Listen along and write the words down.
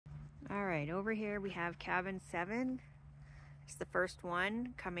All right, over here we have cabin 7. It's the first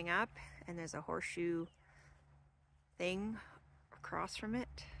one coming up, and there's a horseshoe thing across from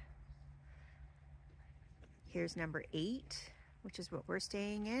it. Here's number 8, which is what we're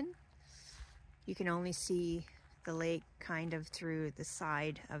staying in. You can only see the lake kind of through the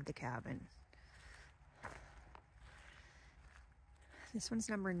side of the cabin. This one's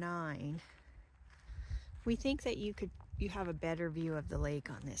number 9. We think that you have a better view of the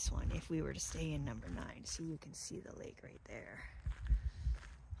lake on this one if we were to stay in number 9. So you can see the lake right there.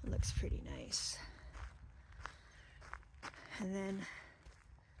 It looks pretty nice. And then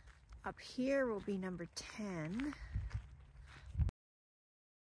up here will be number 10.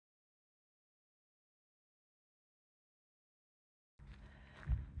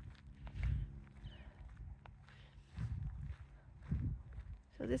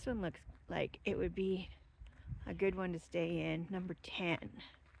 So this one looks like it would be a good one to stay in, number 10,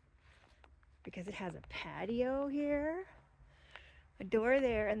 because it has a patio here, a door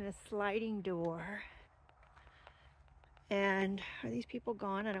there, and a sliding door. And are these people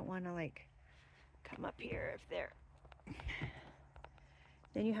gone? I don't want to like come up here if they're...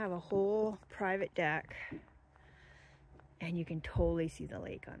 Then you have a whole private deck, and you can totally see the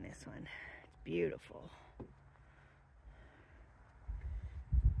lake on this one. It's beautiful.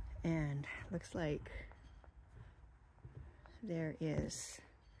 And looks like there is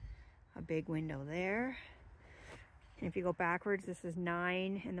a big window there. And if you go backwards, this is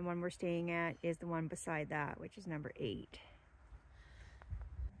 9, and the one we're staying at is the one beside that, which is number 8.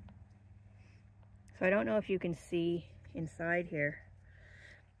 So I don't know if you can see inside here.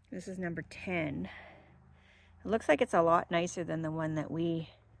 This is number 10. It looks like it's a lot nicer than the one that we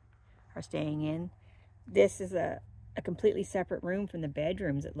are staying in. This is a completely separate room from the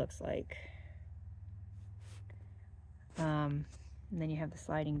bedrooms, it looks like. And then you have the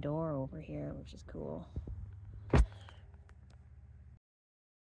sliding door over here, which is cool.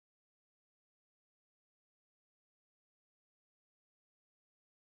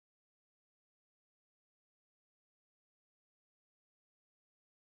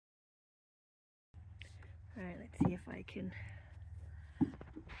 All right, let's see if I can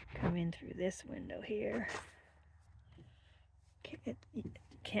come in through this window here.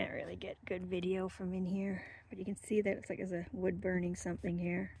 Can't really get good video from in here, but you can see that it's like there's a wood burning something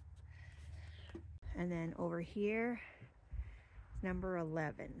here. And then over here is number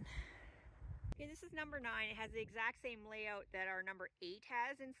 11. Okay, this is number 9. It has the exact same layout that our number 8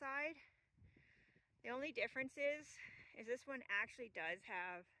 has inside. The only difference is this one actually does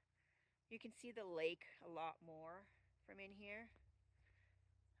have, you can see the lake a lot more from in here.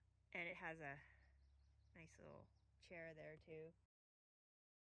 And it has a nice little chair there too.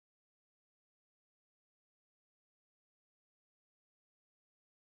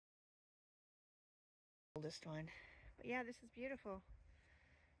 Oldest one. But yeah, this is beautiful.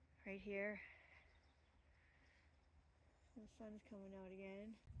 Right here. The sun's coming out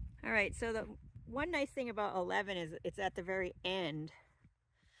again. All right, so the one nice thing about 11 is it's at the very end.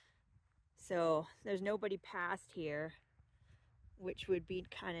 So there's nobody past here, which would be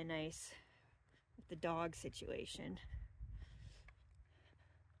kind of nice with the dog situation.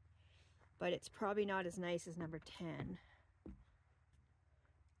 But it's probably not as nice as number 10.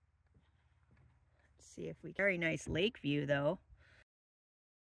 Let's see if we... Very nice lake view though.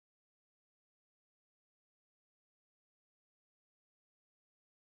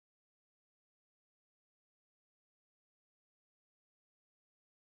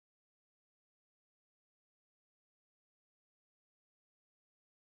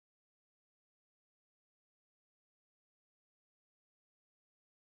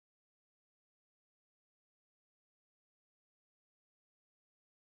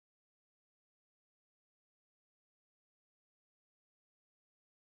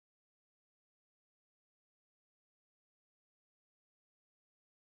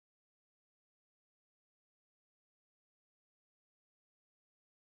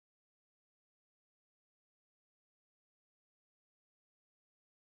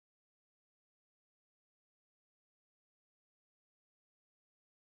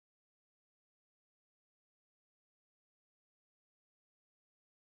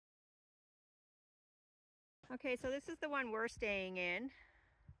 Okay, so this is the one we're staying in.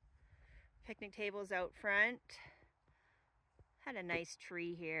 Picnic tables out front. Had a nice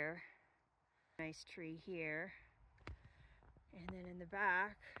tree here. Nice tree here. And then in the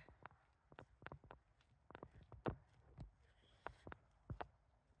back,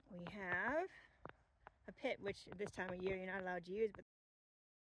 we have a pit, which this time of year you're not allowed to use, but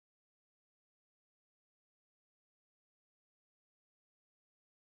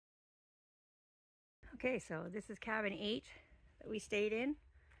Okay, so this is cabin 8 that we stayed in,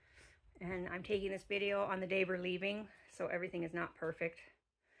 and I'm taking this video on the day we're leaving, so everything is not perfect.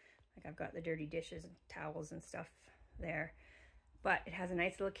 Like, I've got the dirty dishes and towels and stuff there, but it has a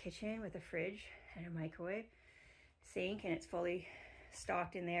nice little kitchen with a fridge and a microwave, sink, and it's fully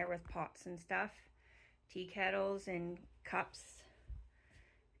stocked in there with pots and stuff, tea kettles and cups,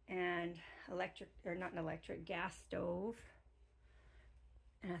 and gas stove.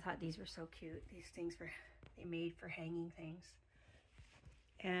 And I thought these were so cute. These things they made for hanging things.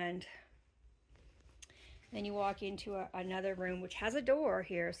 And then you walk into another room, which has a door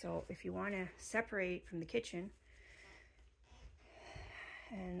here. So if you want to separate from the kitchen,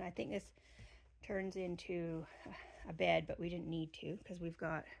 and I think this turns into a bed, but we didn't need to because we've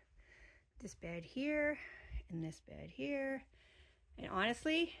got this bed here and this bed here. And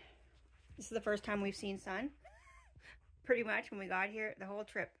honestly, this is the first time we've seen sun. Pretty much when we got here, the whole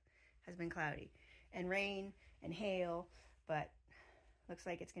trip has been cloudy and rain and hail, but looks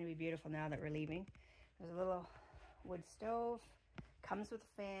like it's going to be beautiful now that we're leaving. There's a little wood stove, comes with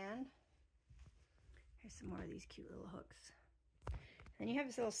a fan. Here's some more of these cute little hooks. Then you have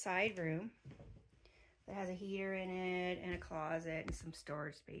this little side room that has a heater in it and a closet and some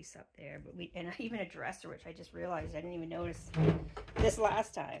storage space up there. And even a dresser, which I just realized I didn't even notice this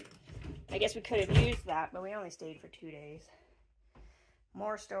last time. I guess we could have used that, but we only stayed for 2 days.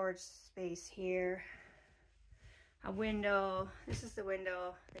 More storage space here. A window. This is the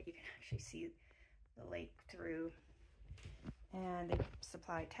window that you can actually see the lake through. And they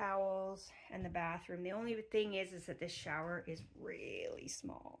supply towels and the bathroom. The only thing is that this shower is really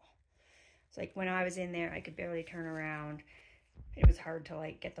small. It's like when I was in there, I could barely turn around. It was hard to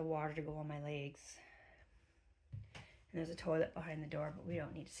like get the water to go on my legs. And there's a toilet behind the door, but we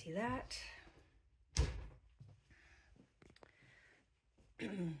don't need to see that.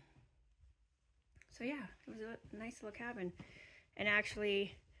 So yeah, it was a nice little cabin. And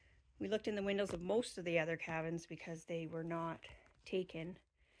actually, we looked in the windows of most of the other cabins because they were not taken.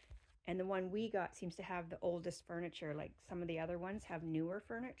 And the one we got seems to have the oldest furniture. Like some of the other ones have newer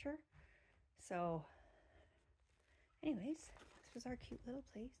furniture. So anyways, this was our cute little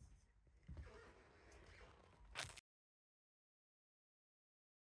place.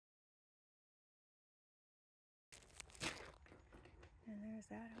 And there's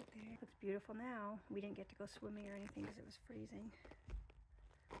that out there. Looks beautiful now. We didn't get to go swimming or anything because it was freezing.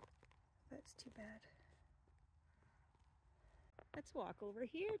 But it's too bad. Let's walk over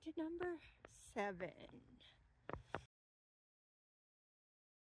here to number 7.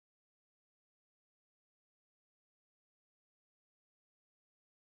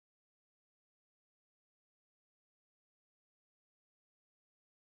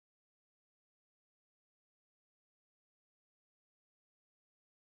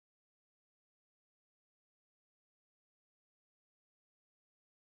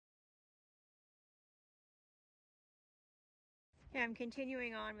 Yeah, I'm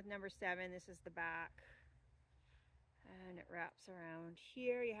continuing on with number 7. This is the back. And it wraps around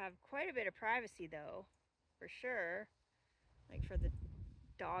here. You have quite a bit of privacy though, for sure. Like for the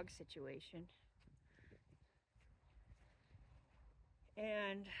dog situation.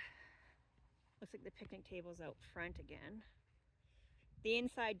 And looks like the picnic table's out front again. The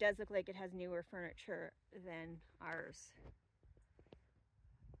inside does look like it has newer furniture than ours.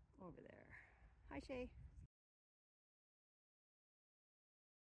 Over there. Hi, Shay.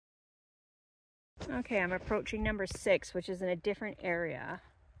 Okay, I'm approaching number 6, which is in a different area.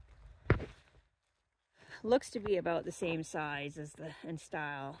 Looks to be about the same size as and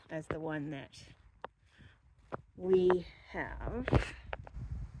style as the one that we have.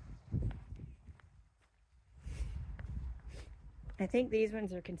 I think these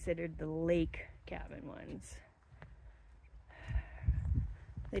ones are considered the lake cabin ones.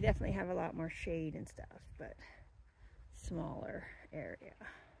 They definitely have a lot more shade and stuff, but smaller area.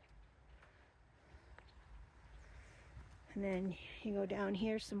 And then you go down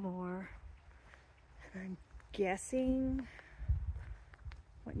here some more. And I'm guessing,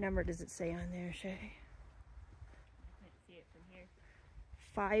 what number does it say on there, Shay? I can't see it from here.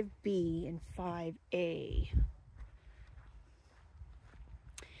 5B and 5A.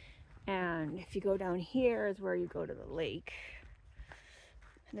 And if you go down here is where you go to the lake.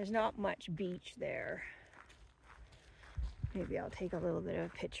 And there's not much beach there. Maybe I'll take a little bit of a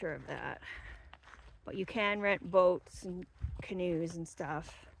picture of that. But you can rent boats and canoes and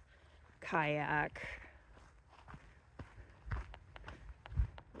stuff. Kayak.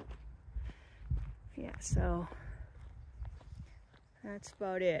 Yeah, so that's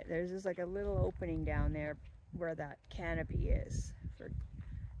about it. There's just like a little opening down there where that canopy is for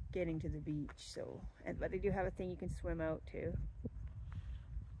getting to the beach. So, but they do have a thing you can swim out to.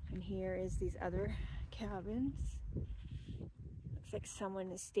 And here is these other cabins. Looks like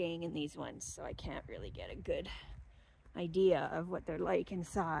someone is staying in these ones, so I can't really get a good idea of what they're like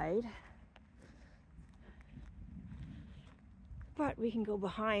inside. But we can go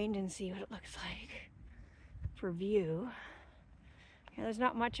behind and see what it looks like for view. Yeah, there's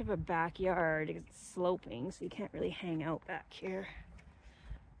not much of a backyard. It's sloping, so you can't really hang out back here.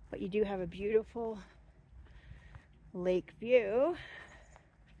 But you do have a beautiful lake view.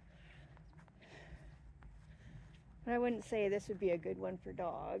 But I wouldn't say this would be a good one for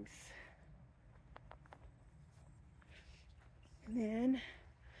dogs. And then,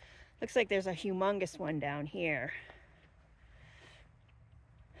 looks like there's a humongous one down here.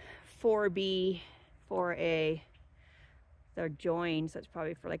 4B, 4A. They're joined, so it's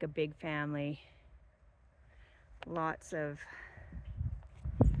probably for like a big family. Lots of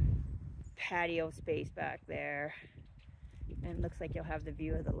patio space back there. And it looks like you'll have the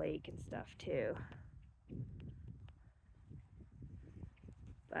view of the lake and stuff too.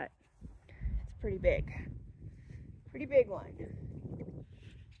 But it's pretty big. Pretty big one.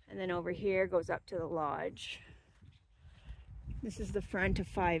 And then over here goes up to the lodge. This is the front of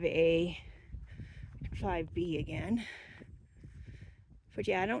 5A, 5B again. But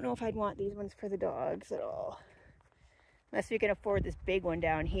yeah, I don't know if I'd want these ones for the dogs at all. Unless we can afford this big one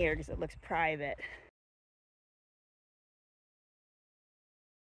down here because it looks private.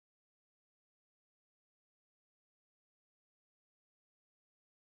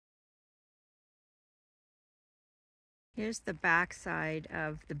 Here's the back side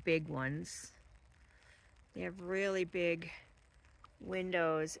of the big ones. They have really big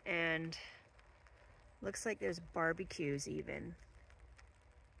windows and looks like there's barbecues even.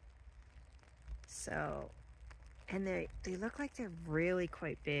 So, and they look like they're really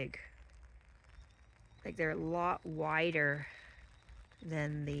quite big. Like they're a lot wider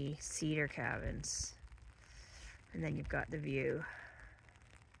than the cedar cabins. And then you've got the view.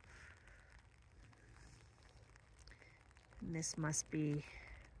 And this must be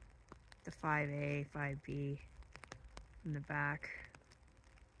the 5A, 5B in the back.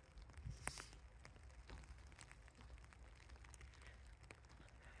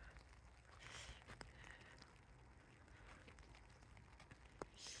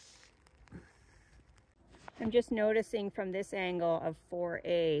 I'm just noticing from this angle of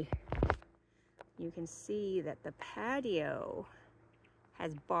 4A, you can see that the patio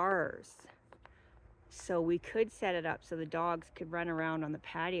has bars. So we could set it up so the dogs could run around on the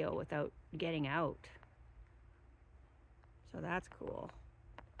patio without getting out. So that's cool.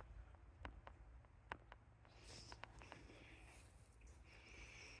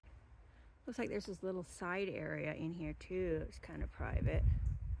 Looks like there's this little side area in here too. It's kind of private.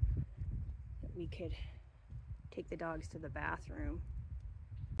 We could take the dogs to the bathroom.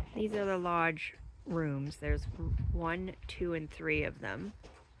 These are the lodge rooms. There's 1, 2, and 3 of them.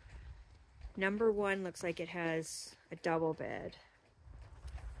 Number 1 looks like it has a double bed.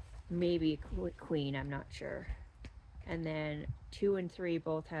 Maybe a queen, I'm not sure. And then 2 and 3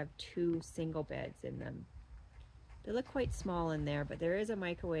 both have 2 single beds in them. They look quite small in there, but there is a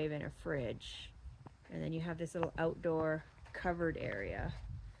microwave and a fridge. And then you have this little outdoor covered area.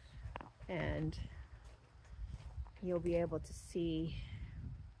 And you'll be able to see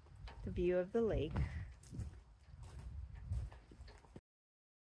the view of the lake.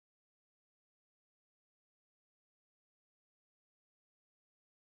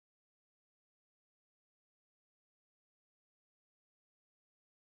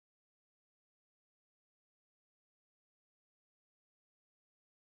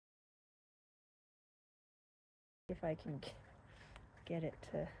 If I can get it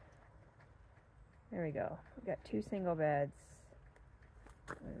to, there we go. We've got 2 single beds,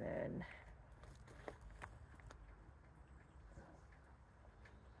 and then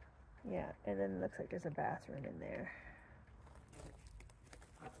yeah, and then it looks like there's a bathroom in there.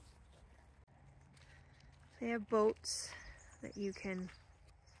 They have boats that you can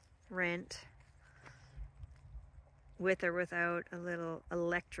rent with or without a little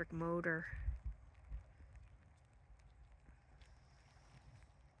electric motor.